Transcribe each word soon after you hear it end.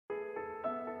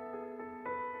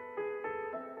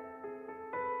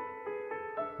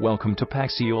Welcome to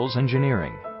Pack Seals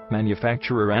Engineering,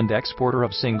 manufacturer and exporter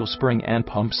of single spring and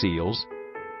pump seals.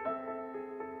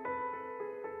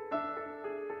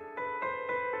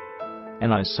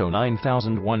 An ISO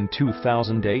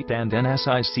 9001-2008 and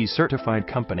NSIC certified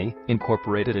company,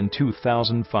 incorporated in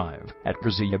 2005 at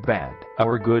Ghaziabad.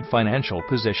 Our good financial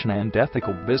position and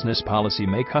ethical business policy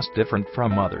make us different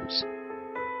from others.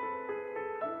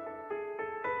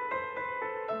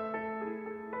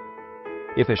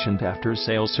 Efficient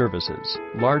after-sales services,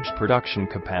 large production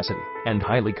capacity, and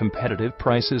highly competitive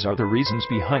prices are the reasons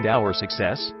behind our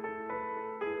success.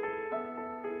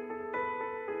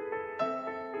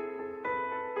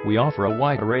 We offer a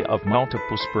wide array of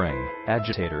multiple spring,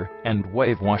 agitator, and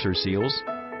wave washer seals.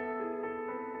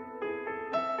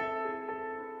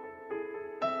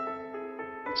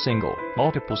 Single,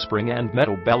 multiple spring and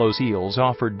metal bellows seals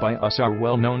offered by us are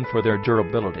well known for their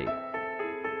durability.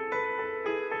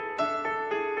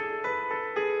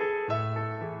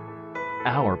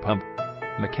 Our pump,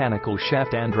 mechanical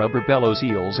shaft and rubber bellows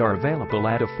seals are available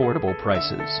at affordable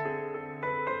prices.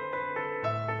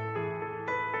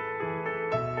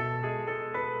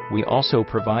 We also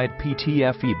provide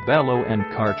PTFE bellow and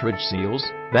cartridge seals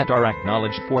that are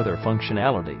acknowledged for their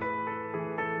functionality.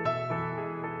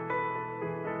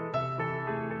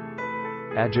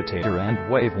 Agitator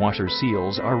and wave washer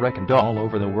seals are reckoned all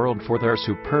over the world for their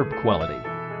superb quality.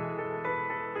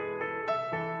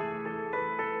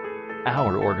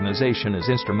 Our organization is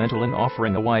instrumental in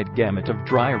offering a wide gamut of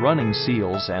dry running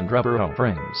seals and rubber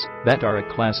offerings that are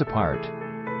a class apart.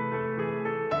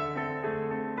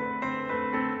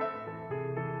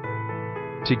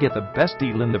 To get the best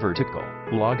deal in the vertical,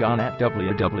 log on at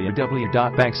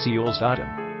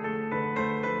www.packseals.in.